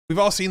We've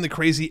all seen the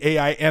crazy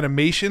AI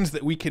animations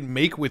that we can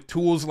make with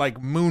tools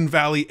like Moon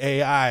Valley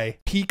AI,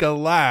 Pika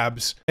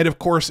Labs, and of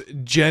course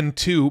Gen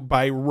 2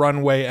 by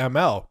Runway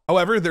ML.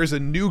 However, there's a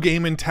new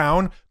game in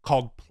town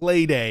called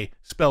Playday,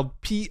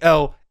 spelled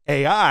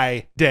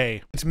PLAI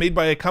Day. It's made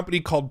by a company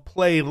called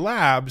Play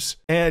Labs,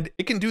 and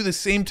it can do the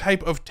same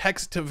type of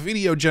text to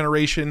video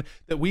generation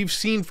that we've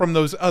seen from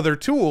those other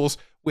tools,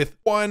 with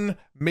one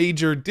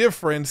major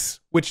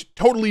difference, which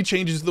totally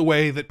changes the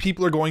way that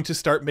people are going to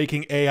start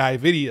making AI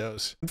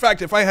videos. In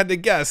fact, if I had to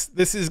guess,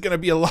 this is going to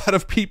be a lot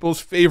of people's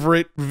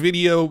favorite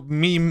video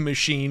meme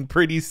machine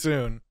pretty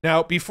soon.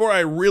 Now, before I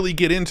really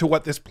get into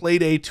what this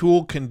Playday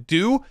tool can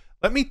do,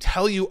 let me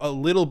tell you a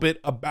little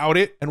bit about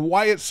it and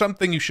why it's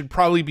something you should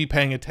probably be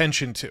paying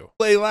attention to.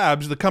 Play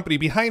Labs, the company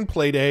behind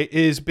Playday,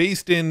 is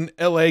based in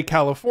LA,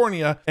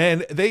 California,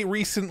 and they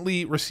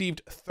recently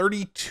received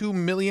 $32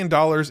 million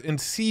in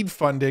seed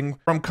funding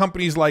from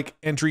companies like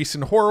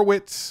Andreessen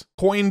Horowitz,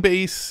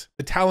 Coinbase,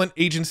 the talent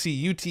agency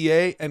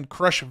UTA, and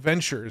Crush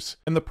Ventures.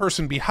 And the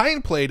person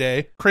behind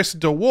Playday, Chris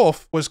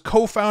Wolfe, was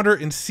co-founder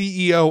and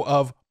CEO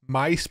of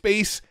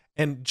MySpace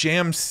and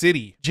Jam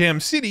City. Jam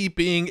City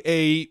being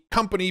a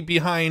company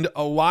behind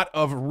a lot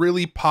of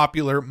really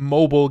popular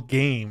mobile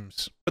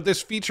games. But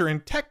this feature in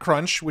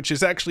TechCrunch, which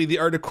is actually the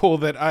article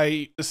that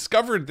I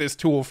discovered this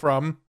tool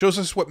from, shows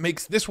us what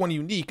makes this one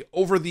unique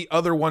over the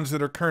other ones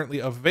that are currently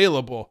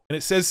available. And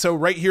it says so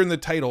right here in the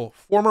title.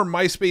 Former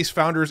MySpace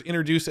founders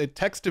introduce a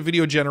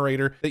text-to-video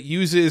generator that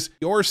uses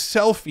your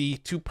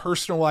selfie to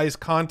personalize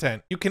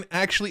content. You can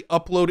actually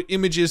upload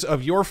images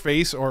of your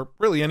face, or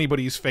really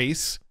anybody's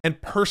face, and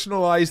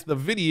personalize the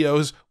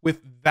videos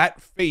with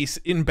that face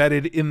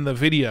embedded in the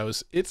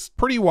videos. It's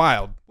pretty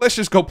wild. Let's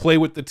just go play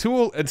with the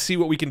tool and see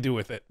what we can do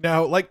with it.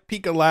 Now, like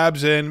Pika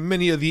Labs and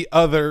many of the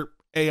other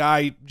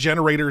AI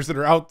generators that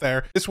are out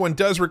there, this one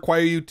does require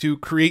you to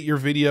create your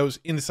videos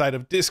inside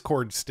of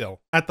Discord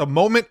still. At the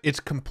moment, it's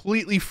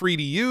completely free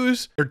to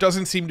use. There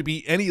doesn't seem to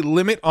be any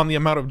limit on the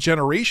amount of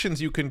generations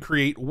you can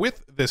create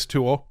with this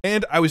tool.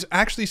 And I was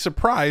actually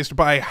surprised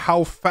by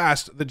how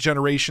fast the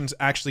generations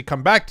actually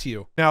come back to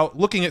you. Now,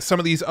 looking at some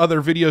of these other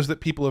videos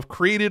that people have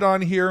created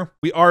on here,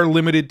 we are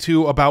limited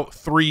to about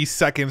 3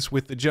 seconds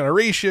with the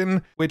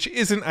generation, which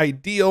isn't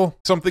ideal.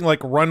 Something like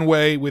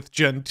Runway with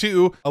Gen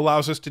 2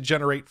 allows us to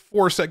generate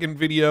 4-second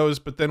videos,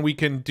 but then we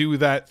can do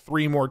that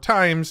 3 more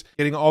times,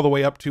 getting all the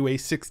way up to a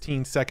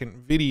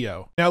 16-second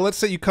video. Now, let's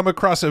say you come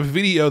across a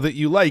video that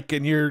you like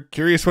and you're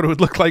curious what it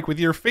would look like with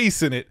your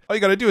face in it. All you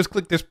got to do is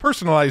click this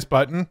personalize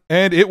button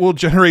and it will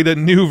generate a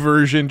new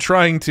version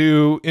trying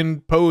to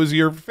impose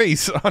your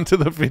face onto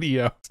the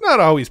video. It's not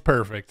always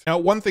perfect. Now,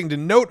 one thing to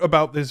note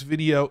about this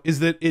video is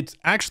that it's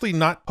actually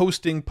not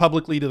posting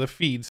publicly to the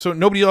feed. So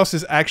nobody else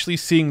is actually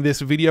seeing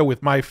this video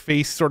with my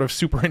face sort of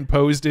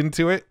superimposed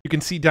into it. You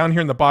can see down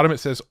here in the bottom, it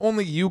says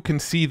only you can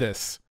see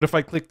this. But if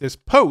I click this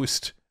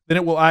post, then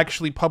it will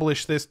actually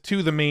publish this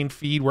to the main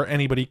feed where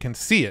anybody can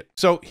see it.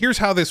 So here's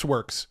how this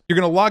works. You're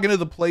going to log into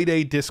the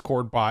Playday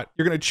Discord bot.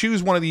 You're going to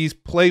choose one of these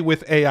Play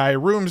with AI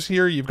rooms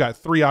here. You've got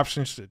 3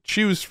 options to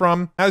choose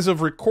from. As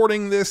of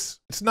recording this,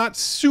 it's not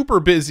super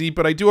busy,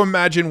 but I do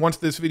imagine once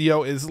this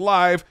video is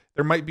live,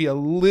 there might be a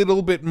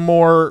little bit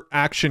more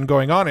action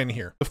going on in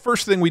here. The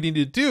first thing we need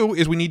to do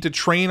is we need to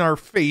train our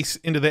face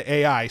into the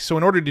AI. So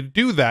in order to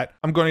do that,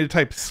 I'm going to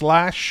type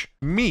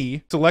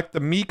 /me, select the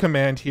me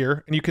command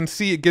here, and you can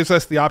see it gives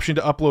us the option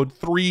to upload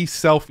 3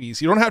 selfies.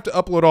 You don't have to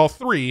upload all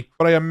 3,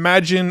 but I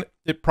imagine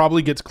it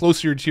probably gets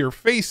closer to your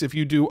face if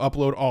you do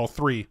upload all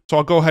 3. So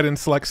I'll go ahead and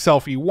select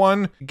selfie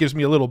 1. It gives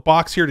me a little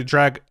box here to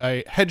drag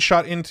a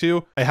headshot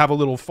into. I have a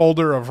little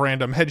folder of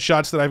random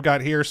headshots that I've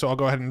got here, so I'll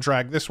go ahead and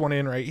drag this one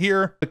in right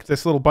here. Click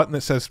this little button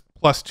that says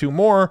 +2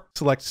 more,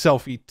 select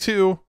selfie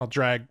 2. I'll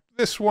drag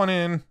this one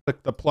in,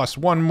 click the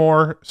 +1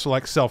 more,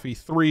 select selfie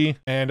 3,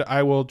 and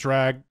I will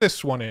drag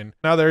this one in.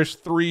 Now there's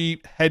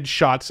 3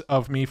 headshots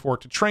of me for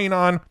it to train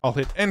on. I'll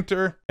hit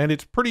enter, and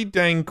it's pretty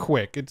dang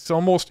quick. It's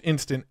almost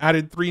instant.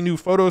 Added 3 new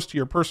photos to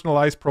your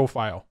personalized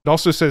profile. It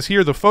also says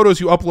here, the photos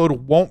you upload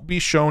won't be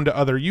shown to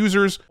other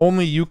users.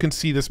 Only you can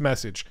see this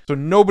message. So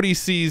nobody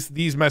sees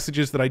these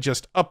messages that I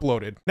just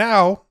uploaded.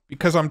 Now,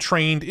 because I'm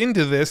trained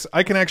into this,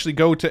 I can actually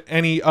go to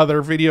any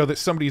other video that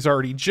somebody's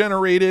already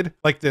generated,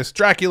 like this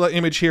Dracula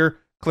image here,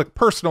 click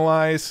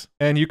personalize,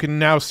 and you can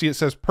now see it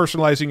says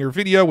personalizing your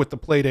video with the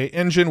Playday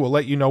engine will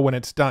let you know when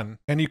it's done.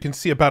 And you can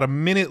see about a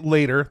minute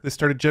later, this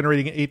started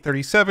generating at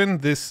 8:37.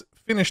 This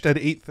finished at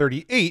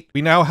 8:38.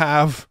 We now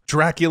have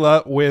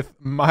Dracula with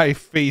my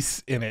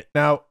face in it.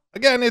 Now,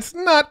 again, it's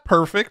not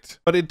perfect,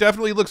 but it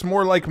definitely looks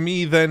more like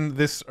me than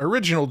this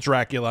original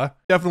Dracula.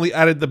 Definitely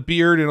added the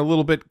beard and a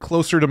little bit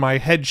closer to my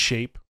head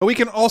shape. But we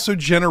can also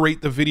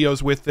generate the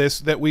videos with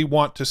this that we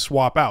want to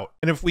swap out.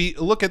 And if we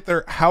look at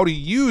their how to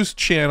use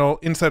channel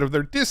inside of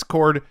their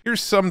Discord, here's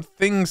some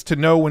things to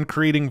know when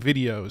creating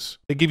videos.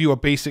 They give you a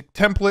basic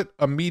template,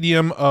 a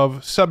medium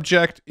of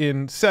subject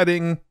in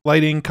setting,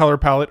 lighting, color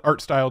palette, art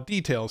style,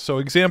 details. So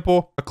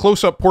example, a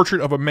close-up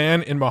portrait of a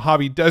man in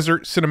Mojave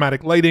Desert,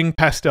 cinematic lighting,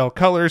 pastel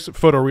colors,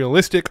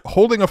 photorealistic,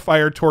 holding a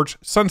fire torch,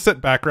 sunset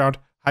background,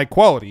 high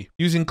quality.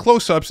 Using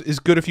close-ups is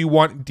good if you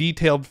want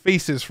detailed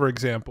faces, for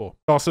example.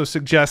 It also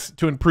suggests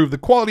to improve the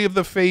quality of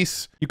the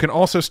face, you can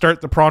also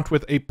start the prompt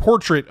with a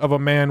portrait of a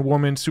man,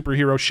 woman,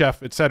 superhero,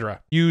 chef,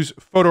 etc. Use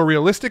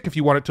photorealistic if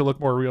you want it to look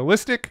more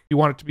realistic. If you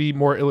want it to be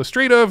more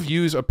illustrative,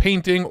 use a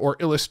painting or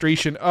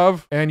illustration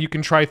of, and you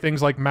can try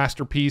things like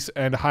masterpiece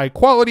and high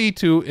quality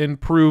to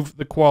improve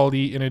the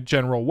quality in a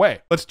general way.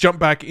 Let's jump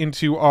back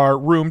into our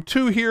room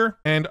 2 here,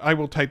 and I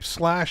will type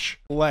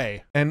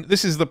 /play. And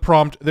this is the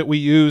prompt that we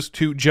use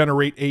to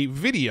generate a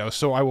video.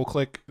 So I will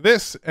click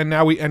this, and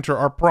now we enter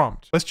our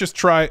prompt. Let's just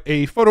try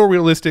a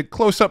photorealistic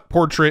close-up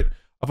portrait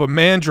of a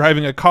man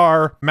driving a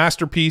car,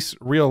 masterpiece,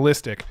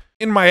 realistic.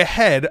 In my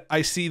head,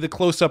 I see the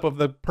close-up of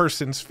the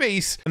person's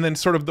face and then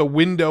sort of the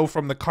window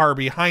from the car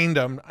behind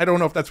them. I don't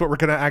know if that's what we're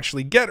going to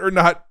actually get or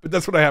not, but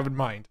that's what I have in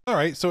mind. All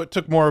right, so it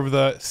took more of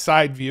the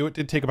side view. It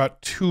did take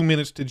about 2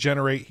 minutes to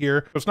generate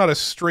here. So it's not a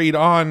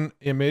straight-on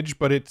image,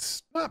 but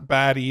it's not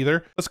bad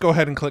either. Let's go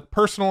ahead and click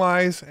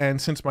personalize. And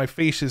since my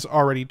face is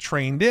already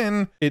trained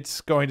in,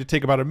 it's going to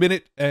take about a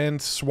minute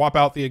and swap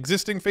out the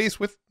existing face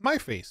with my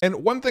face.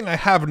 And one thing I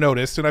have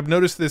noticed, and I've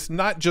noticed this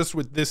not just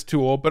with this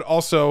tool, but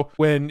also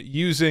when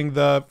using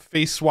the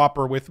face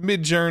swapper with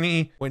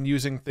Midjourney, when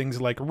using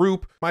things like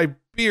Roop, my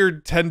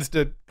beard tends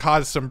to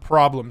cause some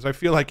problems. I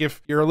feel like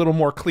if you're a little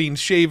more clean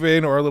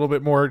shaven or a little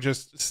bit more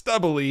just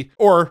stubbly,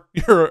 or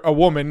you're a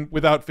woman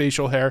without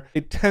facial hair,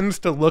 it tends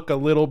to look a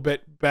little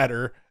bit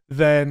better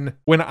than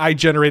when I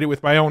generate it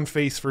with my own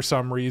face for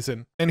some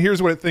reason. And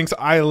here's what it thinks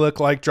I look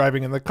like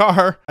driving in the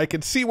car. I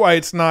can see why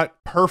it's not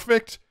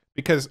perfect,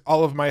 because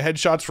all of my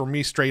headshots were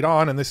me straight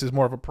on, and this is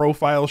more of a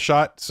profile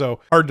shot, so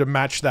hard to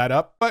match that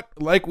up. But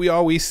like we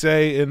always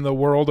say in the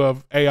world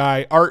of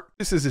AI art,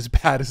 this is as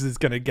bad as it's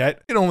gonna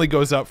get. It only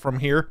goes up from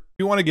here. If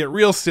you want to get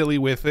real silly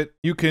with it,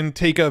 you can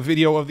take a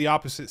video of the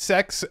opposite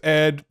sex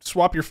and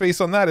swap your face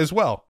on that as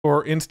well.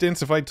 For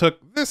instance, if I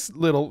took this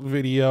little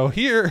video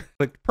here,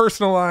 click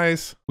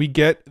personalize, we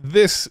get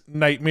this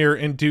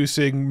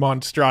nightmare-inducing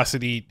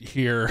monstrosity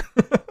here.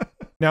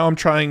 Now I'm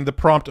trying the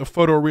prompt of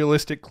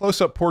photorealistic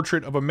close-up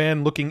portrait of a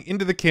man looking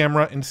into the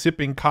camera and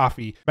sipping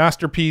coffee.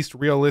 Masterpiece,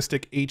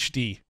 realistic,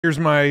 HD. Here's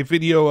my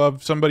video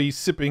of somebody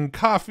sipping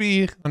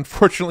coffee.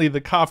 Unfortunately, the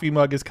coffee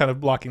mug is kind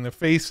of blocking the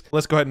face.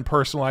 Let's go ahead and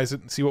personalize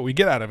it and see what we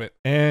get out of it.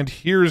 And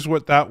here's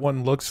what that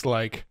one looks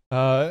like.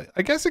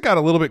 I guess it got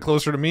a little bit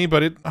closer to me,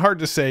 but it's hard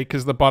to say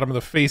because the bottom of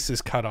the face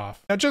is cut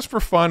off. Now, just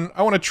for fun,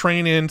 I want to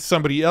train in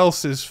somebody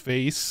else's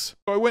face.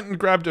 So I went and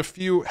grabbed a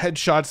few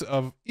headshots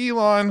of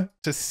Elon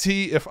to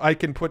see if I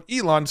can put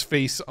Elon's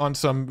face on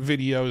some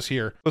videos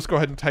here. Let's go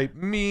ahead and type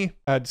me,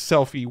 add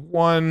selfie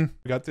 1.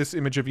 We got this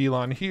image of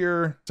Elon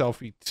here,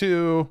 selfie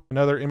 2,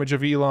 another image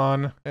of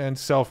Elon, and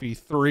selfie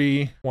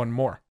 3, one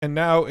more. And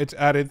now it's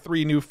added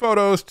 3 new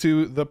photos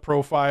to the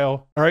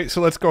profile. All right,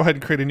 so let's go ahead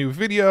and create a new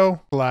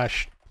video,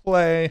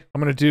 /play.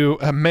 I'm gonna do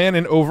a man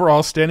in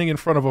overalls standing in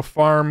front of a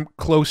farm,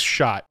 close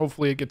shot.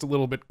 Hopefully it gets a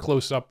little bit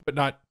close up, but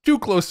not too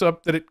close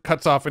up that it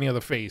cuts off any of the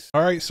face.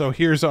 All right, so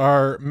here's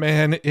our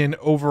man in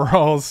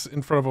overalls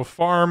in front of a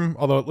farm,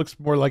 although it looks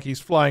more like he's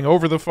flying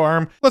over the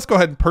farm. Let's go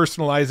ahead and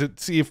personalize it,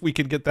 see if we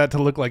can get that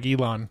to look like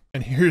Elon.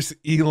 And here's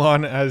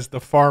Elon as the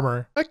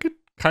farmer. I could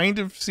kind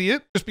of see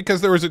it. Just because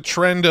there was a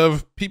trend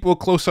of people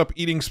close up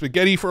eating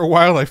spaghetti for a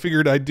while, I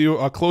figured I'd do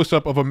a close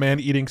up of a man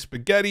eating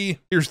spaghetti.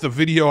 Here's the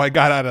video I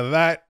got out of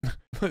that.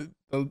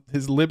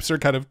 His lips are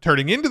kind of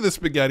turning into the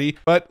spaghetti,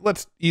 but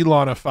let's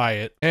Elonify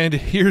it. And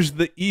here's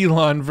the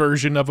Elon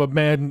version of a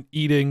man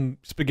eating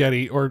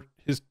spaghetti, or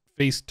his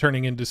face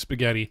turning into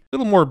spaghetti. A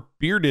little more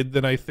bearded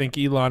than I think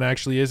Elon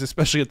actually is,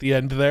 especially at the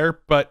end there.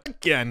 But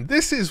again,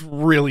 this is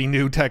really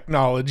new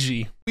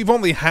technology. We've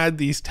only had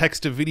these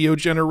text-to-video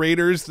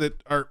generators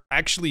that are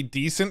actually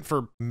decent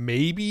for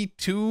maybe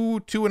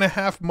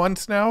 2.5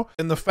 months now.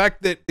 And the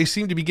fact that they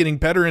seem to be getting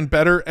better and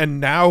better, and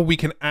now we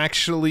can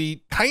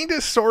actually kind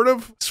of sort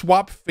of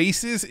swap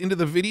faces into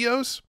the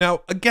videos.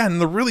 Now, again,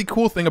 the really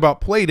cool thing about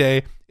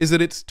Playday is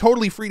that it's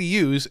totally free to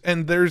use,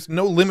 and there's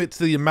no limit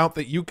to the amount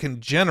that you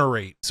can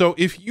generate. So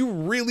if you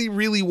really,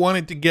 really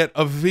wanted to get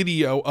a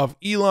video of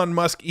Elon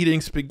Musk eating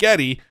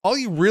spaghetti, all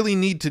you really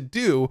need to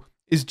do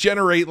is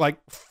generate like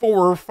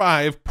 4 or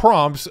 5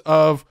 prompts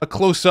of a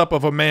close-up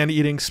of a man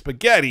eating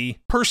spaghetti,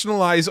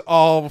 personalize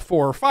all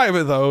 4 or 5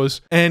 of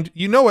those, and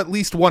you know at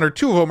least 1 or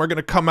 2 of them are going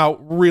to come out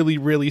really,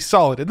 really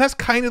solid. And that's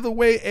kind of the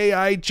way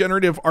AI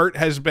generative art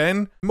has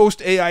been.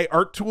 Most AI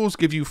art tools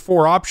give you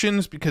 4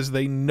 options because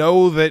they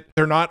know that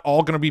they're not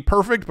all going to be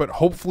perfect, but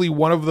hopefully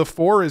one of the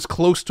 4 is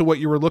close to what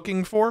you were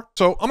looking for.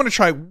 So I'm going to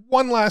try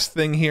one last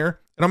thing here.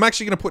 And I'm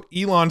actually going to put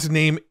Elon's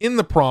name in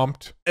the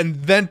prompt and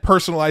then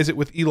personalize it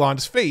with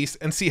Elon's face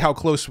and see how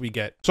close we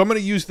get. So I'm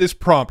going to use this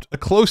prompt, a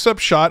close-up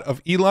shot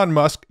of Elon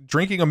Musk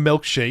drinking a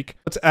milkshake.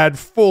 Let's add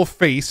full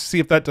face, see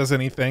if that does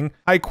anything.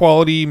 High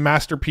quality,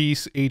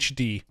 masterpiece,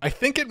 HD. I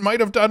think it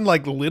might have done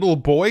like little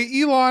boy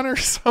Elon or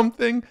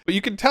something, but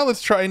you can tell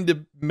it's trying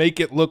to make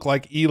it look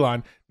like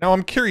Elon. Now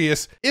I'm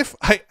curious if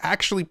I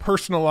actually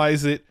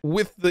personalize it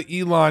with the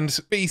Elon's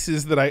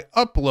faces that I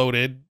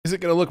uploaded, is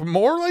it going to look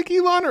more like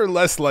Elon or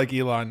less like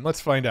Elon?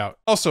 Let's find out.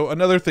 Also,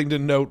 another thing to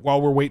note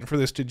while we're waiting for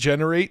this to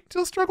generate,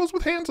 still struggles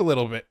with hands a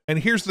little bit. And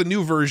here's the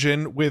new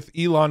version with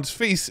Elon's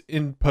face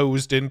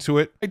imposed into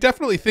it. I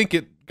definitely think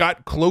it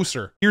got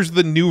closer. Here's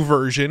the new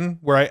version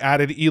where I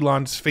added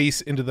Elon's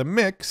face into the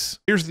mix.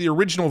 Here's the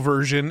original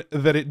version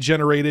that it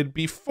generated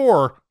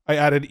before I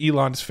added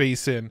Elon's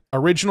face in.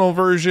 Original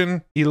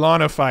version,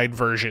 Elonified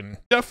version.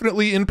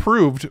 Definitely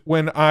improved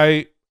when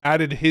I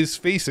added his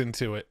face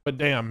into it. But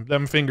damn,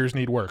 them fingers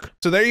need work.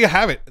 So there you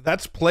have it.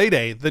 That's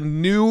Playday, the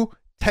new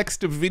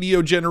text to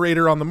video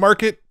generator on the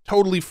market.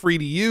 Totally free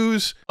to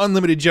use,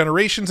 unlimited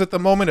generations at the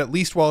moment, at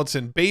least while it's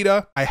in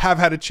beta. I have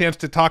had a chance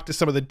to talk to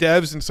some of the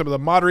devs and some of the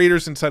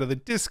moderators inside of the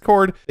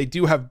Discord. They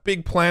do have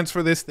big plans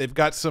for this. They've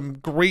got some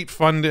great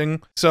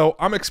funding. So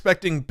I'm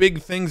expecting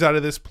big things out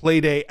of this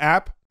Playday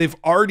app. They've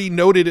already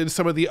noted in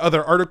some of the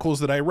other articles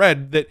that I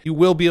read that you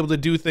will be able to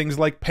do things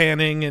like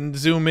panning and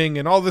zooming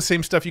and all the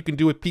same stuff you can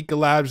do with Pika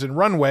Labs and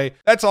Runway.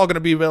 That's all going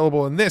to be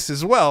available in this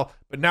as well.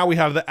 But now we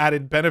have the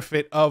added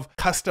benefit of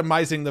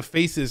customizing the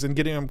faces and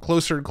getting them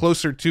closer and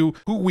closer to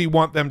who we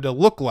want them to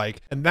look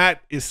like. And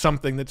that is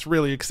something that's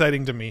really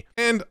exciting to me.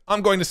 And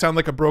I'm going to sound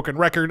like a broken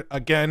record.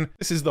 Again,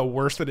 this is the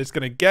worst that it's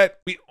going to get.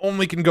 We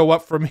only can go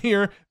up from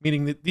here,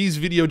 meaning that these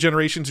video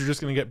generations are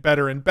just going to get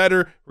better and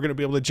better. We're going to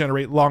be able to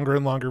generate longer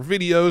and longer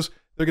videos.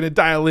 They're going to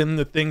dial in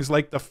the things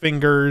like the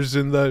fingers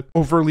and the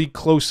overly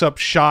close-up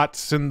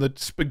shots and the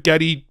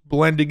spaghetti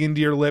blending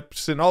into your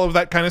lips and all of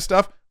that kind of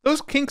stuff. Those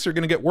kinks are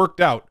going to get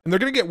worked out, and they're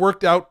going to get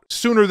worked out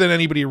sooner than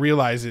anybody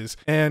realizes.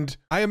 And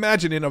I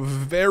imagine in a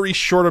very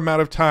short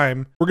amount of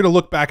time, we're going to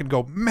look back and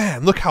go,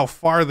 man, look how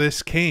far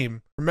this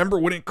came. Remember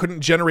when it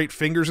couldn't generate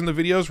fingers in the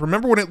videos?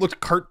 Remember when it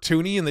looked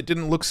cartoony and it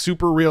didn't look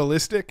super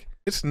realistic?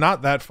 It's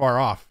not that far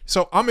off.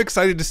 So I'm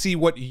excited to see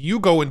what you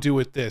go and do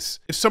with this.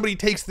 If somebody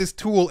takes this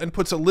tool and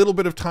puts a little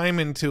bit of time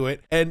into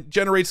it and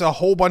generates a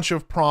whole bunch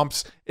of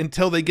prompts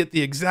until they get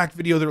the exact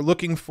video they're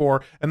looking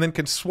for and then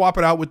can swap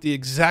it out with the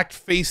exact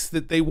face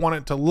that they want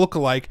it to look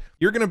like,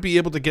 you're going to be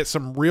able to get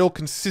some real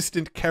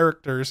consistent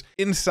characters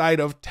inside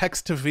of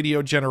text to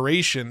video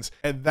generations.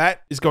 And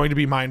that is going to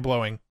be mind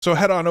blowing. So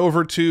head on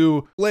over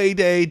to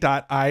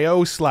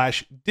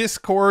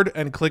playday.io/Discord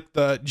and click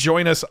the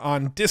join us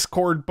on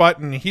Discord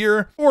button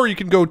here, or you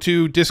can go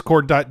to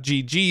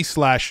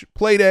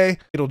discord.gg/playday.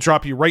 It'll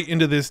drop you right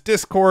into this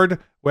Discord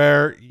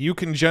where you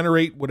can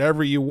generate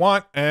whatever you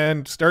want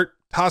and start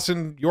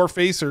tossing your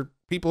face or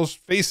people's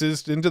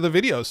faces into the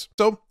videos.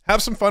 So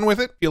have some fun with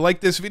it. If you like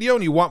this video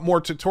and you want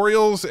more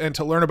tutorials and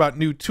to learn about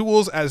new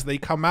tools as they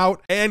come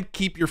out and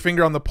keep your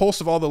finger on the pulse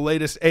of all the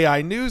latest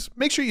AI news,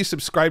 make sure you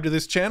subscribe to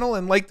this channel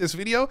and like this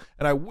video,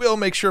 and I will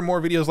make sure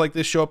more videos like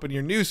this show up in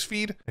your news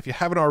feed. If you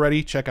haven't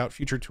already, check out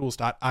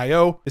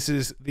futuretools.io. This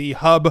is the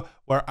hub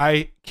where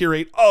I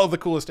curate all the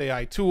coolest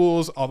AI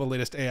tools, all the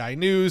latest AI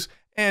news,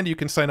 and you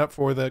can sign up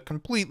for the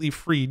completely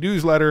free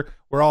newsletter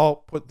where I'll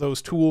put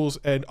those tools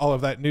and all of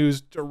that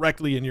news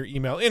directly in your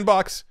email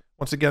inbox.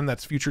 Once again,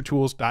 that's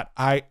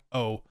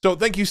futuretools.io. So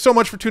thank you so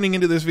much for tuning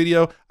into this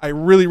video. I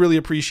really, really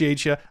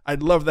appreciate you.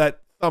 I'd love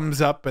that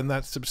thumbs up and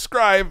that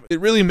subscribe.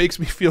 It really makes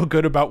me feel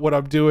good about what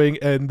I'm doing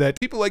and that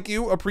people like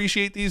you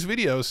appreciate these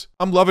videos.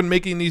 I'm loving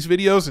making these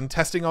videos and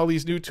testing all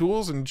these new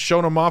tools and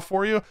showing them off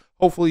for you.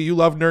 Hopefully you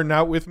love nerding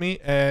out with me,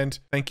 and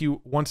thank you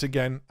once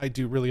again. I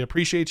do really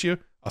appreciate you.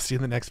 I'll see you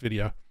in the next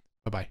video.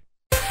 Bye-bye.